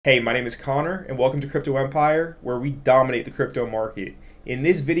Hey, my name is Connor and welcome to Crypto Empire, where we dominate the crypto market. In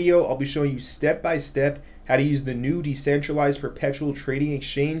this video, I'll be showing you step by step how to use the new decentralized perpetual trading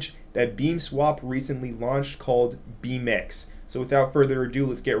exchange that Beamswap recently launched called Beamex. So without further ado,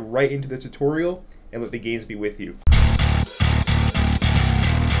 let's get right into the tutorial and let the gains be with you.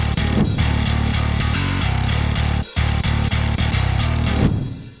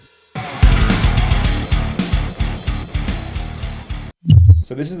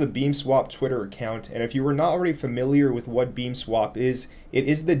 So this is the Beamswap Twitter account, and if you were not already familiar with what Beamswap is, it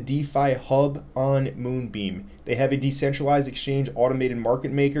is the DeFi hub on Moonbeam. They have a decentralized exchange automated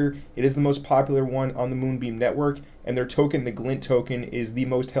market maker. It is the most popular one on the Moonbeam Network, and their token, the GLINT token, is the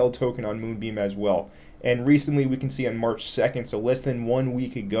most held token on Moonbeam as well. And recently we can see on March 2nd, so less than 1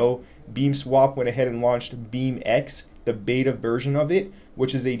 week ago, Beamswap went ahead and launched Beamex, the beta version of it,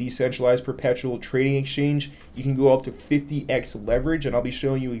 which is a decentralized perpetual trading exchange. You can go up to 50x leverage, and I'll be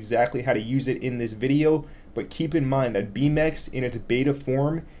showing you exactly how to use it in this video. But keep in mind that Beamex in its beta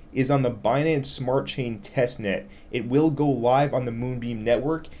form is on the Binance Smart Chain testnet. It will go live on the Moonbeam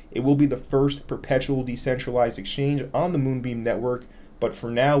Network. It will be the first perpetual decentralized exchange on the Moonbeam Network, but for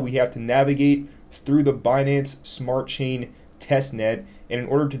now we have to navigate through the Binance Smart Chain testnet, and in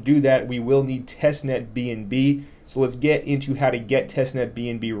order to do that we will need testnet BNB. So let's get into how to get testnet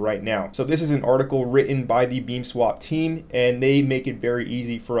BNB right now. So this is an article written by the Beamswap team, and they make it very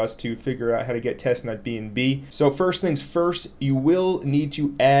easy for us to figure out how to get testnet BNB. So first things first, you will need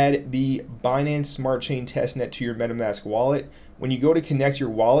to add the Binance Smart Chain testnet to your MetaMask wallet. When you go to connect your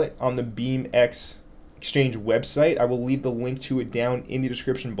wallet on the Beamex exchange website, I will leave the link to it down in the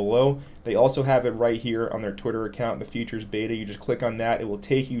description below. They also have it right here on their Twitter account, the futures beta. You just click on that, it will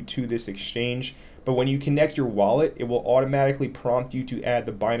take you to this exchange. But when you connect your wallet, it will automatically prompt you to add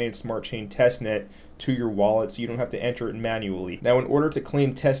the Binance Smart Chain testnet to your wallet, so you don't have to enter it manually. Now, in order to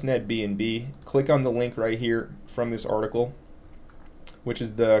claim testnet BNB, click on the link right here from this article, which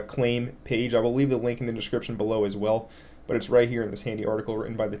is the claim page. I will leave the link in the description below as well, but it's right here in this handy article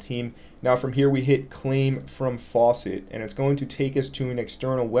written by the team. Now from here we hit claim from faucet, and it's going to take us to an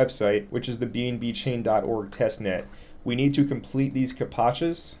external website, which is the bnbchain.org testnet. We need to complete these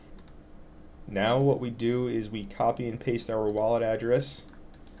captchas. Now what we do is we copy and paste our wallet address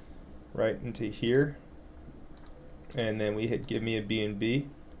right into here, and then we hit give me a BNB.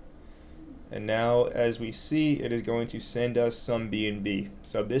 And now, as we see, it is going to send us some BNB.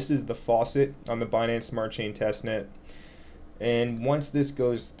 So this is the faucet on the Binance Smart Chain testnet. And once this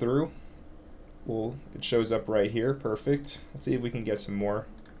goes through, it shows up right here. Perfect. Let's see if we can get some more.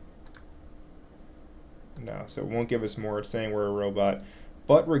 No, so it won't give us more. It's saying we're a robot.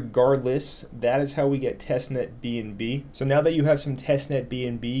 But regardless, that is how we get testnet BNB. So now that you have some testnet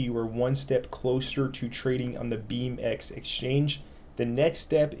BNB, you are one step closer to trading on the Beamex exchange. The next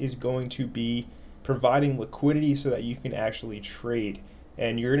step is going to be providing liquidity so that you can actually trade.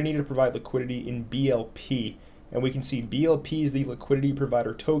 And you're going to need to provide liquidity in BLP. And we can see BLP is the liquidity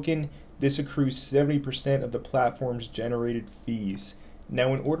provider token. This accrues 70% of the platform's generated fees.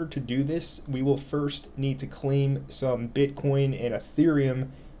 Now, in order to do this, we will first need to claim some Bitcoin and Ethereum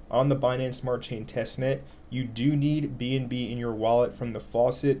on the Binance Smart Chain testnet. You do need BNB in your wallet from the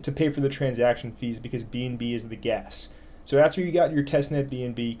faucet to pay for the transaction fees, because BNB is the gas. So after you got your testnet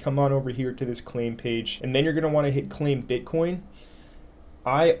BNB, come on over here to this claim page, and then you're going to want to hit claim Bitcoin.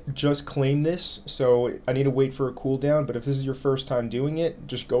 I just claimed this, so I need to wait for a cooldown, but if this is your first time doing it,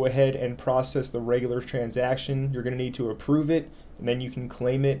 just go ahead and process the regular transaction. You're going to need to approve it, and then you can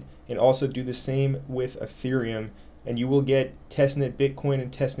claim it, and also do the same with Ethereum, and you will get testnet Bitcoin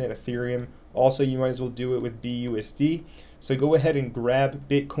and testnet Ethereum. Also, you might as well do it with BUSD. So go ahead and grab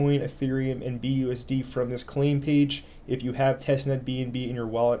Bitcoin, Ethereum, and BUSD from this claim page. If you have testnet BNB in your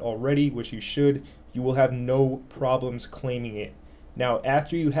wallet already, which you should, you will have no problems claiming it. Now,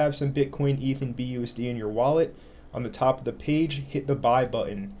 after you have some Bitcoin, ETH, and BUSD in your wallet, on the top of the page, hit the buy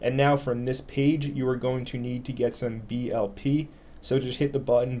button. And now from this page, you are going to need to get some BLP. So just hit the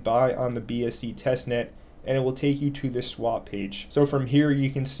button buy on the BSC testnet, and it will take you to this swap page. So from here, you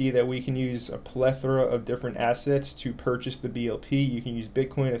can see that we can use a plethora of different assets to purchase the BLP. You can use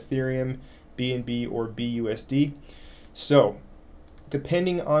Bitcoin, Ethereum, BNB, or BUSD. So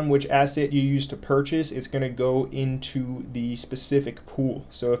depending on which asset you use to purchase, it's going to go into the specific pool.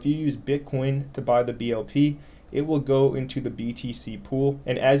 So if you use Bitcoin to buy the BLP, it will go into the BTC pool.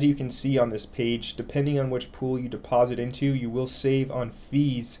 And as you can see on this page, depending on which pool you deposit into, you will save on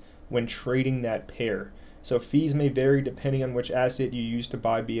fees when trading that pair. So fees may vary depending on which asset you use to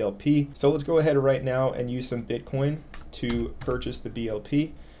buy BLP. So let's go ahead right now and use some Bitcoin to purchase the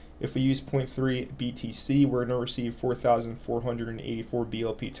BLP. If we use 0.3 BTC, we're going to receive 4,484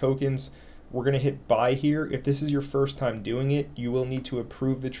 BLP tokens. We're going to hit buy here. If this is your first time doing it, you will need to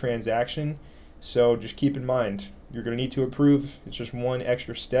approve the transaction. So just keep in mind, you're going to need to approve. It's just one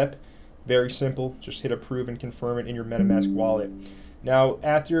extra step. Very simple. Just hit approve and confirm it in your MetaMask wallet. Now,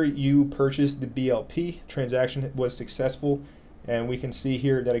 after you purchase the BLP, transaction was successful. And we can see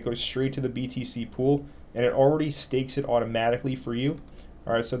here that it goes straight to the BTC pool, and it already stakes it automatically for you.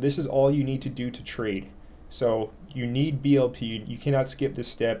 All right, so this is all you need to do to trade. So you need BLP. You cannot skip this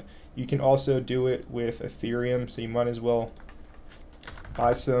step. You can also do it with Ethereum, so you might as well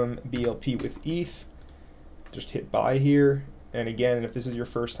buy some BLP with ETH. Just hit buy here. And again, if this is your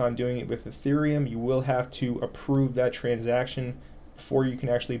first time doing it with Ethereum, you will have to approve that transaction before you can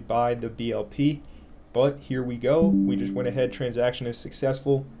actually buy the BLP. But here we go. We just went ahead, transaction is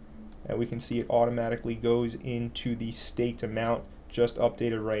successful, and we can see it automatically goes into the staked amount just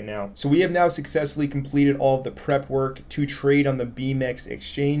updated right now. So we have now successfully completed all of the prep work to trade on the Beamex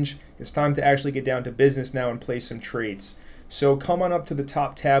exchange. It's time to actually get down to business now and place some trades. So come on up to the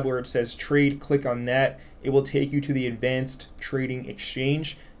top tab where it says trade, click on that. It will take you to the advanced trading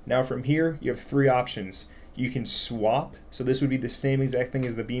exchange. Now from here, you have three options. You can swap. So this would be the same exact thing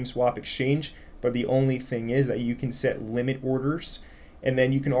as the Beamswap exchange, but the only thing is that you can set limit orders, and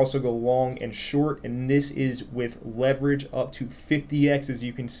then you can also go long and short, and this is with leverage up to 50x, as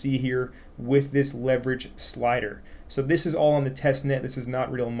you can see here with this leverage slider. So this is all on the testnet. This is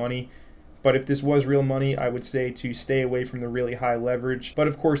not real money, but if this was real money, I would say to stay away from the really high leverage. But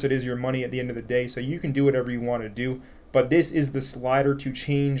of course, it is your money at the end of the day, so you can do whatever you want to do. But this is the slider to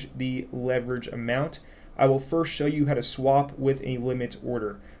change the leverage amount. I will first show you how to swap with a limit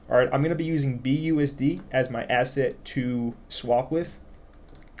order. All right, I'm going to be using BUSD as my asset to swap with.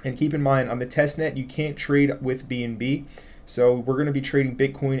 And keep in mind, on the testnet, you can't trade with BNB. So we're going to be trading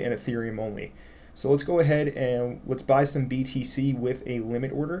Bitcoin and Ethereum only. So let's go ahead and let's buy some BTC with a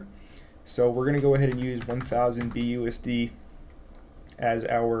limit order. So we're going to go ahead and use 1,000 BUSD as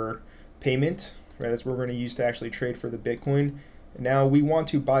our payment. Right, that's what we're going to use to actually trade for the Bitcoin. Now we want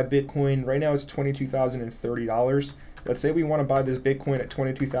to buy Bitcoin. Right now it's $22,030. Let's say we want to buy this Bitcoin at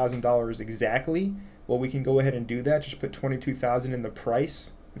 $22,000 exactly. Well, we can go ahead and do that. Just put 22,000 in the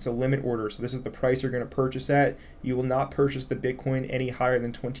price. It's a limit order, so this is the price you're going to purchase at. You will not purchase the Bitcoin any higher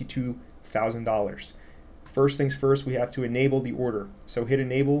than $22,000. First things first, we have to enable the order. So hit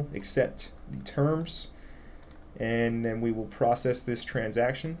enable, accept the terms, and then we will process this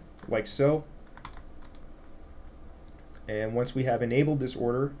transaction like so. And once we have enabled this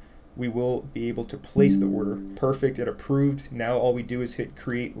order, we will be able to place the order. Perfect, it approved. Now all we do is hit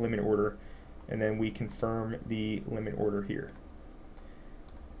create limit order, and then we confirm the limit order here.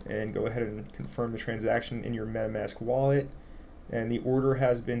 And go ahead and confirm the transaction in your MetaMask wallet. And the order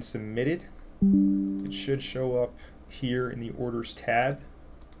has been submitted. It should show up here in the orders tab.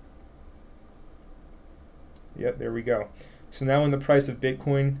 Yep, there we go. So now when the price of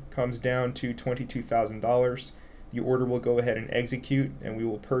Bitcoin comes down to $22,000, the order will go ahead and execute, and we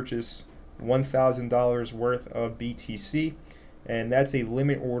will purchase $1,000 worth of BTC, and that's a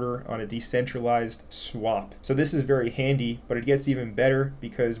limit order on a decentralized swap. So this is very handy, but it gets even better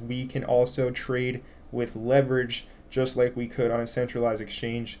because we can also trade with leverage just like we could on a centralized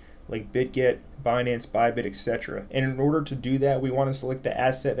exchange like BitGet, Binance, Bybit, etc. And in order to do that, we want to select the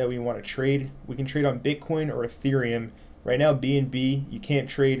asset that we want to trade. We can trade on Bitcoin or Ethereum. Right now, BNB, you can't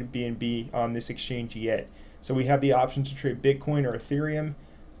trade BNB on this exchange yet. So we have the option to trade Bitcoin or Ethereum.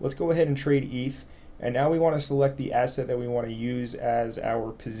 Let's go ahead and trade ETH. And now we want to select the asset that we want to use as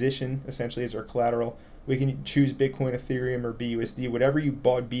our position, essentially as our collateral. We can choose Bitcoin, Ethereum, or BUSD. Whatever you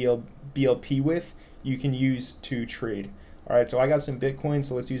bought BLP with, you can use to trade. All right, so I got some Bitcoin,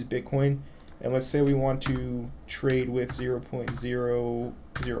 so let's use Bitcoin. And let's say we want to trade with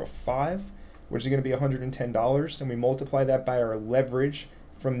 0.005, which is going to be $110. And we multiply that by our leverage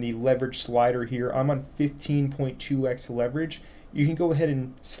from the leverage slider here. I'm on 15.2x leverage. You can go ahead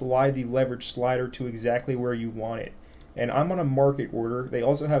and slide the leverage slider to exactly where you want it. And I'm on a market order. They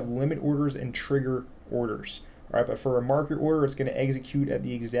also have limit orders and trigger orders. All right, but for a market order, it's going to execute at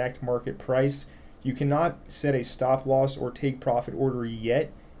the exact market price. You cannot set a stop loss or take profit order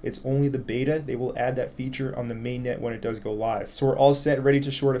yet. It's only the beta. They will add that feature on the mainnet when it does go live. So we're all set, ready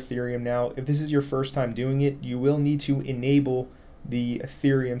to short Ethereum now. If this is your first time doing it, you will need to enable the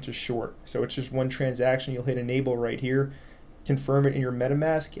Ethereum to short. So it's just one transaction. You'll hit enable right here. Confirm it in your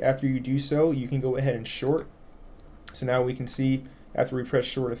MetaMask. After you do so, you can go ahead and short. So now we can see after we press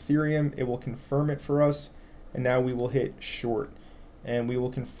short Ethereum, it will confirm it for us. And now we will hit short. and we will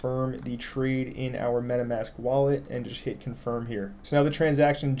confirm the trade in our MetaMask wallet and just hit confirm here. So now the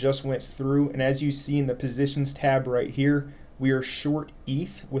transaction just went through, and as you see in the positions tab right here, we are short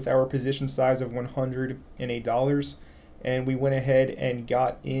ETH with our position size of $108, and we went ahead and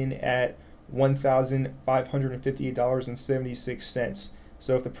got in at $1,558.76.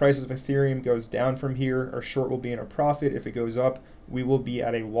 So if the price of Ethereum goes down from here, our short will be in a profit. If it goes up, we will be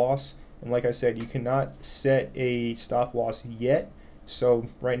at a loss. And like I said, you cannot set a stop loss yet. So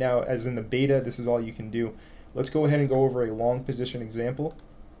right now, as in the beta, this is all you can do. Let's go ahead and go over a long position example.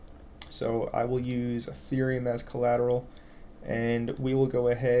 So I will use Ethereum as collateral, and we will go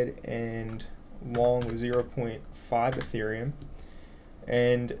ahead and long 0.5 Ethereum,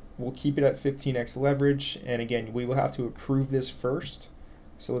 and we'll keep it at 15x leverage. And again, we will have to approve this first.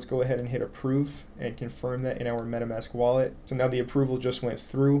 So let's go ahead and hit approve and confirm that in our MetaMask wallet. So now the approval just went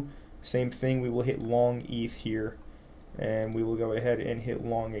through. Same thing, we will hit long ETH here, and we will go ahead and hit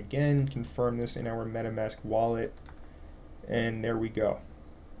long again, confirm this in our MetaMask wallet, and there we go.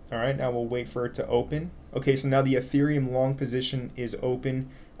 All right, now we'll wait for it to open. Okay, so now the Ethereum long position is open.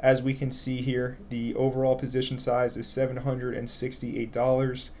 As we can see here, the overall position size is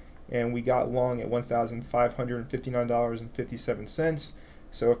 $768, and we got long at $1,559.57.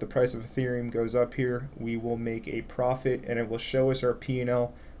 So if the price of Ethereum goes up here, we will make a profit, and it will show us our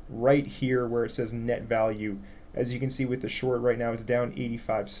P&L right here where it says net value. As you can see with the short right now, it's down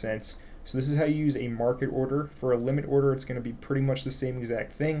 85 cents. So this is how you use a market order. For a limit order, it's going to be pretty much the same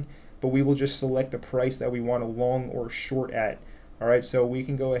exact thing, but we will just select the price that we want to long or short at. All right, so we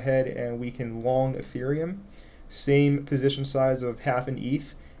can go ahead and we can long Ethereum, same position size of half an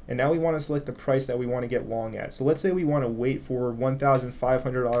ETH, and now we want to select the price that we want to get long at. So let's say we want to wait for $1,500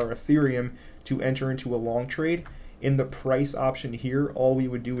 Ethereum to enter into a long trade. In the price option here, all we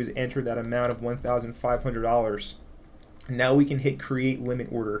would do is enter that amount of $1,500. Now we can hit create limit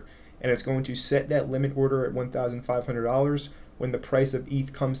order, and it's going to set that limit order at $1,500. When the price of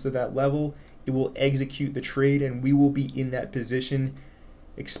ETH comes to that level, it will execute the trade, and we will be in that position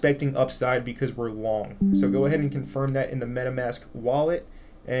expecting upside because we're long. So go ahead and confirm that in the MetaMask wallet,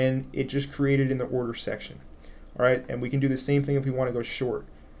 and it just created in the order section. All right, and we can do the same thing if we want to go short.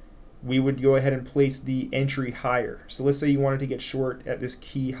 We would go ahead and place the entry higher. So let's say you wanted to get short at this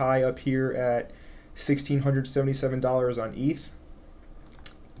key high up here at $1,677 on ETH.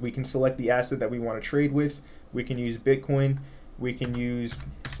 We can select the asset that we want to trade with. We can use Bitcoin. We can use,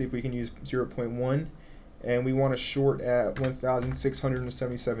 see if we can use 0.1. And we want to short at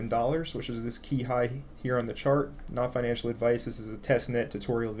 $1,677, which is this key high here on the chart. Not financial advice. This is a testnet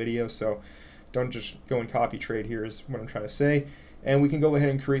tutorial video, so don't just go and copy trade here is what I'm trying to say. And we can go ahead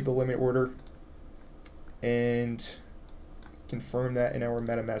and create the limit order and confirm that in our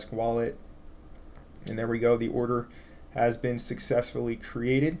MetaMask wallet. And there we go. The order has been successfully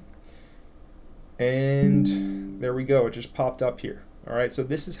created. And there we go. It just popped up here. All right. So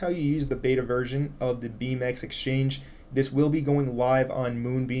this is how you use the beta version of the Beamex exchange. This will be going live on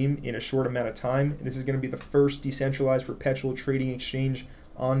Moonbeam in a short amount of time. This is going to be the first decentralized perpetual trading exchange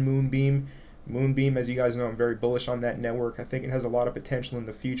on Moonbeam. Moonbeam, as you guys know, I'm very bullish on that network. I think it has a lot of potential in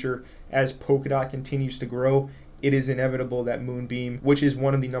the future. As Polkadot continues to grow, it is inevitable that Moonbeam, which is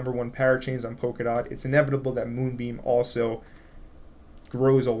one of the #1 parachains on Polkadot, it's inevitable that Moonbeam also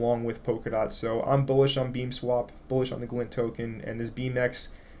grows along with Polkadot. So I'm bullish on Beamswap, bullish on the GLINT token, and this Beamex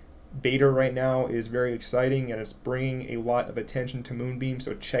beta right now is very exciting, and it's bringing a lot of attention to Moonbeam,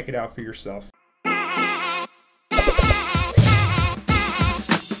 so check it out for yourself.